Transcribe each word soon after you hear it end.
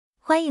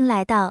欢迎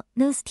来到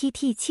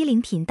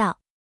newstt70频道，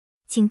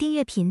请订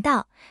阅频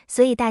道，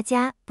所以大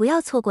家不要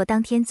错过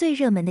当天最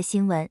热门的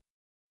新闻。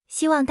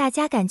希望大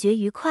家感觉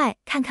愉快，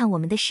看看我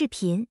们的视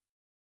频。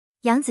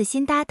杨紫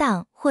新搭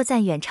档获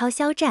赞远超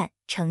肖战、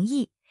成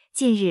毅。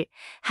近日，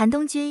韩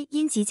东君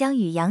因即将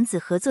与杨紫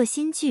合作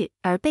新剧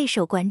而备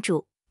受关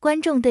注，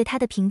观众对他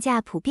的评价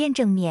普遍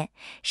正面，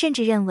甚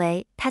至认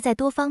为他在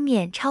多方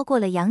面超过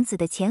了杨紫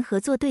的前合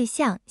作对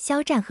象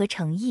肖战和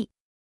成毅。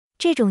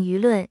这种舆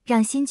论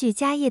让新剧《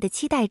家业》的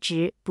期待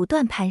值不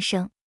断攀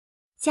升。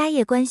家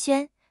业官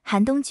宣，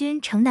韩东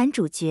君成男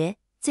主角。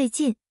最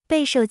近，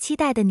备受期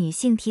待的女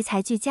性题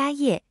材剧《家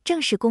业》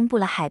正式公布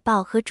了海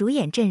报和主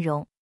演阵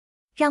容。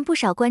让不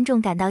少观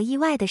众感到意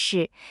外的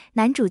是，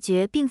男主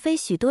角并非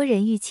许多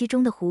人预期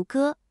中的胡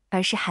歌，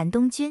而是韩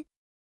东君。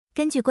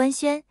根据官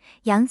宣，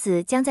杨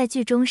紫将在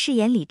剧中饰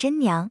演李贞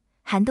娘，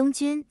韩东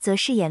君则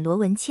饰演罗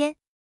文谦。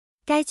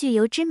该剧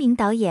由知名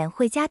导演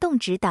惠佳栋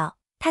执导，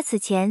他此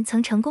前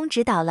曾成功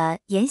执导了《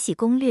延禧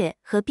攻略》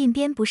和《鬓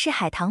边不是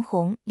海棠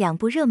红》两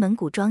部热门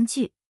古装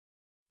剧。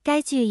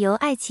该剧由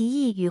爱奇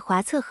艺与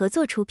华策合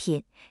作出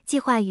品，计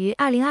划于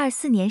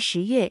2024年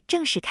10月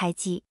正式开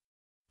机。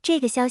这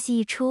个消息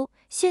一出，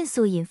迅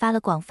速引发了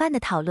广泛的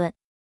讨论。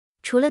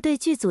除了对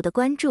剧组的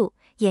关注，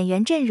演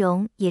员阵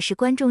容也是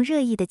观众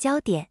热议的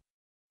焦点。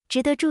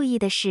值得注意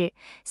的是，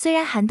虽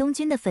然韩东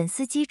君的粉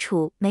丝基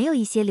础没有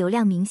一些流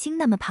量明星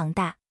那么庞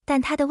大，但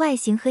他的外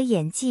形和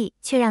演技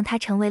却让他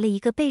成为了一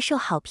个备受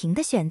好评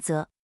的选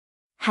择。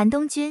韩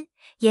东君，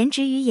颜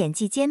值与演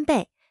技兼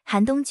备。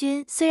韩东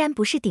君虽然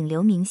不是顶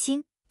流明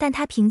星，但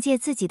他凭借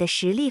自己的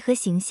实力和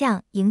形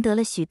象赢得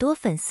了许多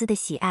粉丝的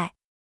喜爱。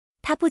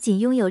他不仅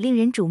拥有令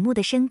人瞩目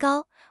的身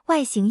高，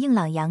外形硬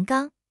朗阳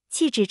刚，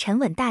气质沉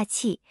稳大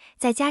气，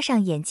再加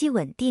上演技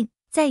稳定，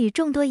在与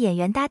众多演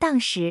员搭档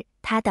时，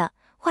他的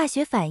化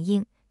学反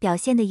应表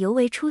现得尤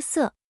为出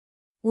色。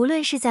无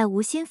论是在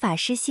无心法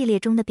师系列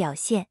中的表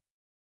现，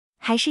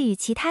还是与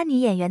其他女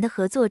演员的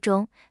合作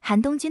中，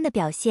韩东君的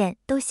表现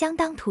都相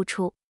当突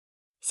出。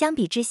相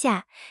比之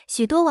下，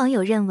许多网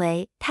友认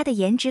为他的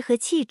颜值和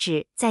气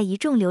质在一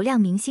众流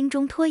量明星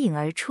中脱颖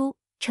而出，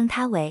称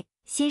他为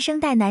新生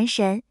代男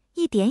神，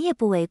一点也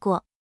不为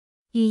过。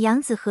与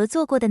杨紫合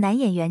作过的男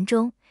演员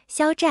中，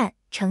肖战、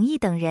成毅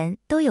等人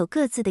都有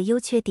各自的优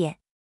缺点。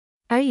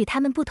而与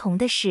他们不同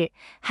的是，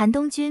韩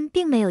东君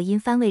并没有因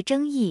番位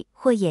争议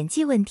或演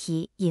技问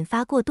题引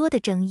发过多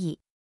的争议。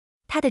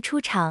他的出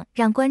场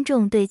让观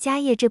众对《家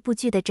业》这部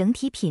剧的整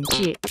体品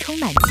质充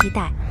满期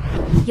待，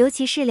尤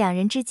其是两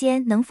人之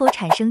间能否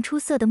产生出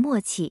色的默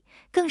契，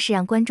更是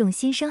让观众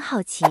心生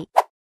好奇。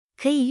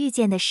可以预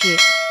见的是，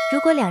如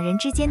果两人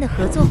之间的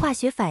合作化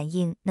学反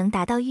应能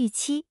达到预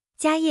期，《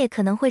家业》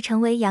可能会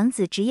成为杨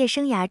紫职业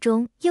生涯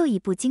中又一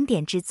部经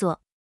典之作。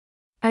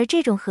而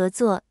这种合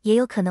作也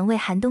有可能为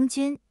韩东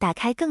君打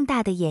开更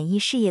大的演艺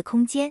事业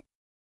空间。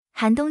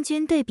韩东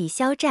君对比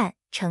肖战、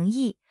成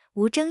毅，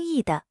无争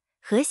议的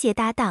和谐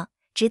搭档。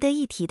值得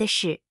一提的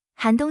是，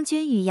韩东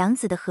君与杨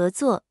紫的合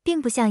作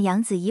并不像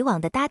杨紫以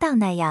往的搭档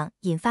那样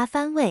引发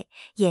番位、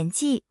演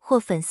技或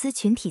粉丝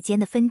群体间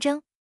的纷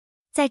争。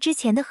在之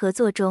前的合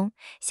作中，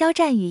肖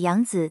战与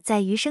杨紫在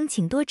《余生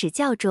请多指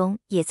教》中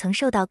也曾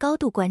受到高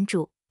度关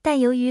注，但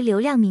由于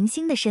流量明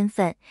星的身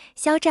份，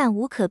肖战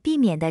无可避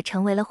免地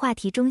成为了话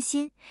题中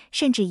心，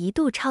甚至一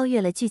度超越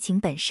了剧情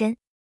本身。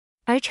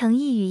而成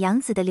毅与杨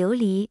紫的流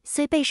离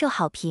虽备受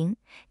好评，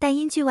但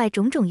因剧外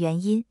种种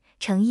原因，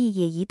成毅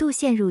也一度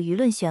陷入舆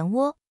论漩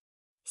涡。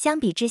相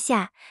比之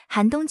下，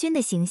韩东君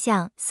的形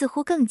象似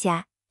乎更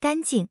加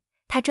干净，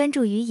他专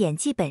注于演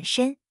技本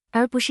身，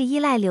而不是依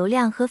赖流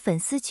量和粉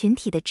丝群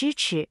体的支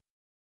持。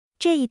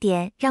这一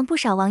点让不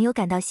少网友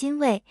感到欣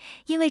慰，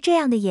因为这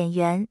样的演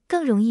员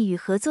更容易与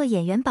合作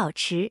演员保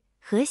持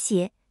和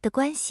谐的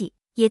关系，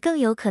也更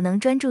有可能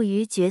专注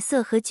于角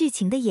色和剧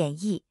情的演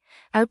绎，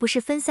而不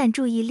是分散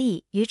注意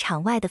力与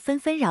场外的纷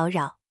纷扰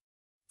扰。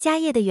家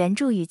业的原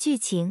著与剧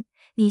情，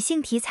女性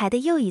题材的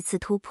又一次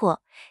突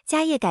破。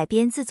家业改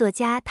编自作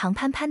家唐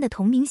潘潘的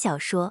同名小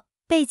说，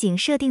背景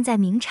设定在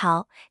明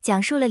朝，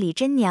讲述了李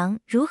贞娘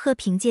如何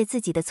凭借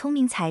自己的聪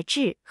明才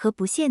智和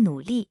不懈努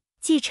力，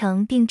继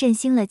承并振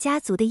兴了家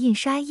族的印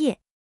刷业。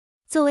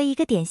作为一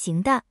个典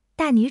型的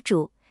大女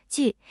主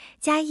剧，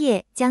家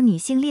业将女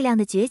性力量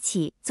的崛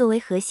起作为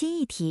核心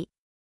议题。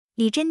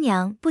李贞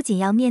娘不仅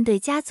要面对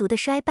家族的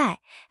衰败，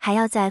还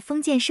要在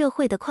封建社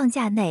会的框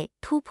架内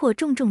突破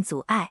重重阻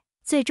碍，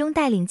最终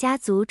带领家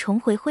族重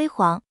回辉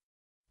煌。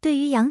对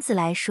于杨紫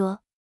来说，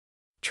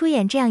出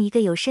演这样一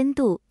个有深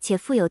度且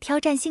富有挑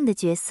战性的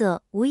角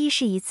色，无疑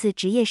是一次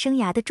职业生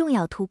涯的重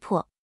要突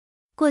破。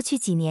过去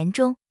几年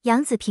中，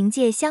杨紫凭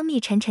借《香蜜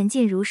沉沉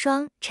烬如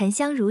霜》《沉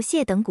香如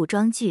屑》等古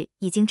装剧，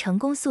已经成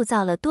功塑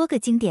造了多个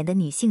经典的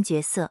女性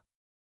角色。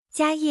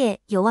家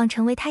业有望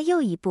成为她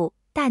又一部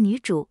大女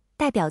主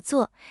代表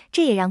作，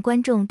这也让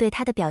观众对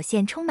她的表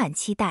现充满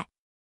期待。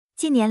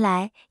近年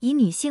来，以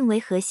女性为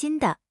核心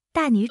的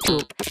大女主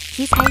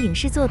题材影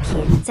视作品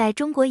在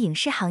中国影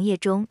视行业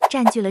中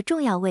占据了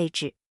重要位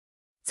置。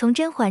从《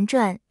甄嬛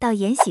传》到《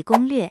延禧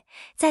攻略》，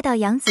再到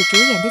杨紫主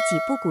演的几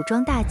部古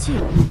装大剧，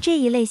这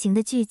一类型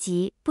的剧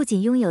集不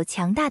仅拥有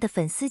强大的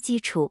粉丝基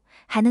础，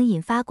还能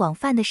引发广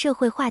泛的社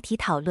会话题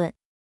讨论。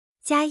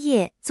家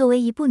业作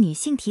为一部女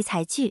性题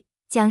材剧，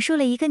讲述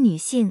了一个女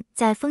性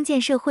在封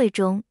建社会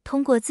中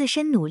通过自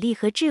身努力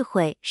和智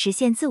慧实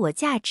现自我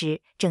价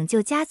值、拯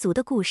救家族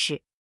的故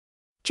事。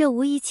这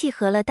无疑契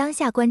合了当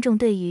下观众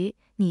对于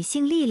女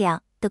性力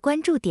量的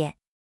关注点。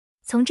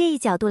从这一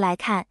角度来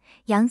看，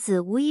杨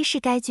紫无疑是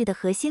该剧的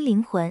核心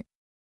灵魂。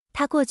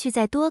她过去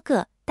在多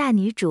个大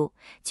女主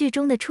剧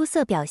中的出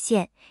色表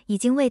现，已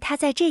经为她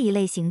在这一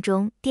类型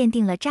中奠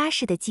定了扎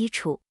实的基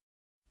础。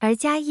而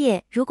家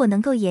业如果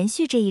能够延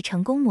续这一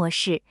成功模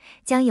式，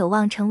将有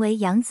望成为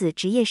杨紫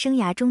职业生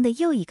涯中的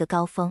又一个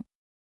高峰。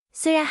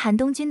虽然韩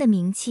东君的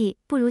名气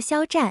不如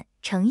肖战、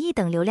成毅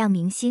等流量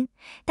明星，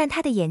但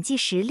他的演技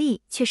实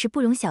力却是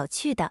不容小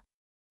觑的。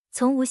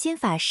从无心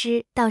法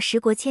师到十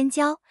国千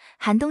娇，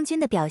韩东君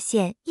的表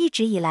现一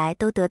直以来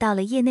都得到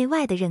了业内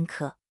外的认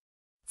可。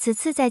此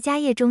次在家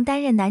业中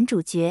担任男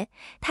主角，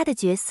他的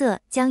角色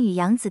将与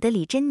杨紫的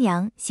李贞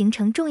娘形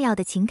成重要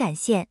的情感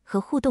线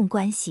和互动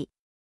关系。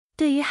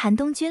对于韩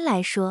东君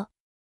来说，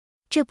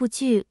这部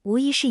剧无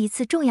疑是一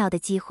次重要的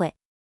机会。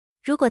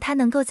如果他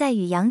能够在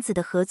与杨紫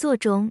的合作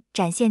中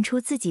展现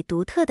出自己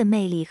独特的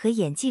魅力和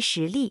演技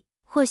实力，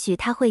或许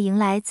他会迎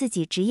来自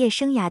己职业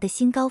生涯的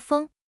新高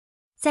峰。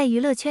在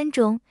娱乐圈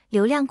中，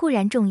流量固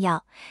然重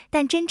要，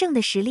但真正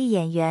的实力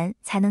演员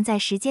才能在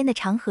时间的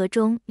长河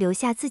中留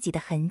下自己的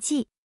痕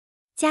迹。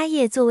家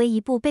业作为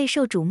一部备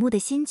受瞩目的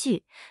新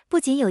剧，不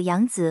仅有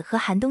杨紫和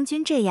韩东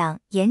君这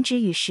样颜值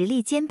与实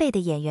力兼备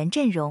的演员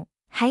阵容，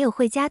还有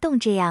惠佳栋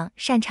这样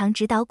擅长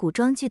指导古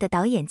装剧的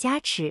导演加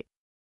持。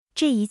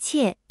这一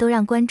切都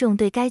让观众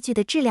对该剧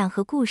的质量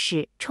和故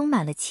事充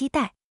满了期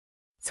待。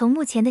从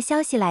目前的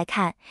消息来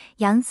看，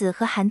杨紫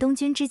和韩东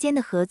君之间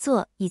的合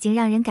作已经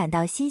让人感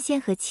到新鲜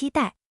和期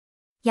待。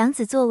杨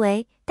紫作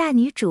为大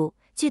女主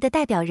剧的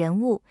代表人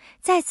物，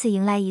再次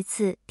迎来一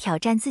次挑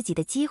战自己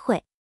的机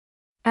会。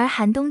而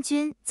韩东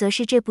君则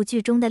是这部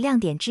剧中的亮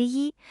点之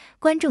一，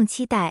观众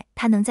期待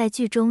他能在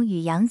剧中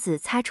与杨紫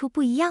擦出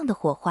不一样的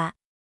火花。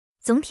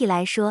总体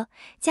来说，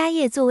家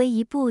业作为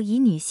一部以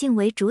女性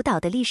为主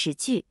导的历史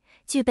剧，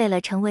具备了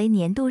成为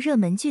年度热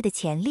门剧的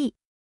潜力。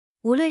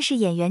无论是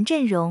演员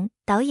阵容、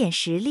导演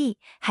实力，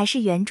还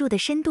是原著的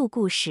深度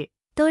故事，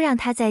都让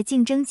他在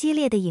竞争激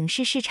烈的影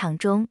视市场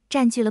中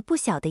占据了不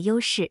小的优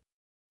势。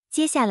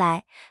接下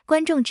来，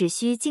观众只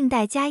需静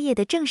待家业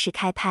的正式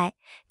开拍，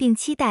并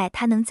期待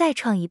他能再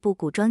创一部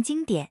古装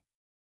经典。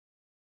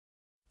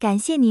感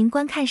谢您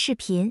观看视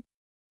频。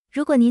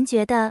如果您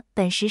觉得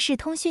本时事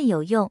通讯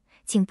有用，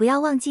请不要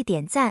忘记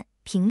点赞、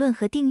评论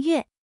和订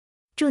阅。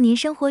祝您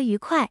生活愉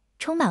快，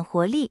充满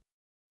活力。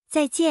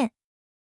再见。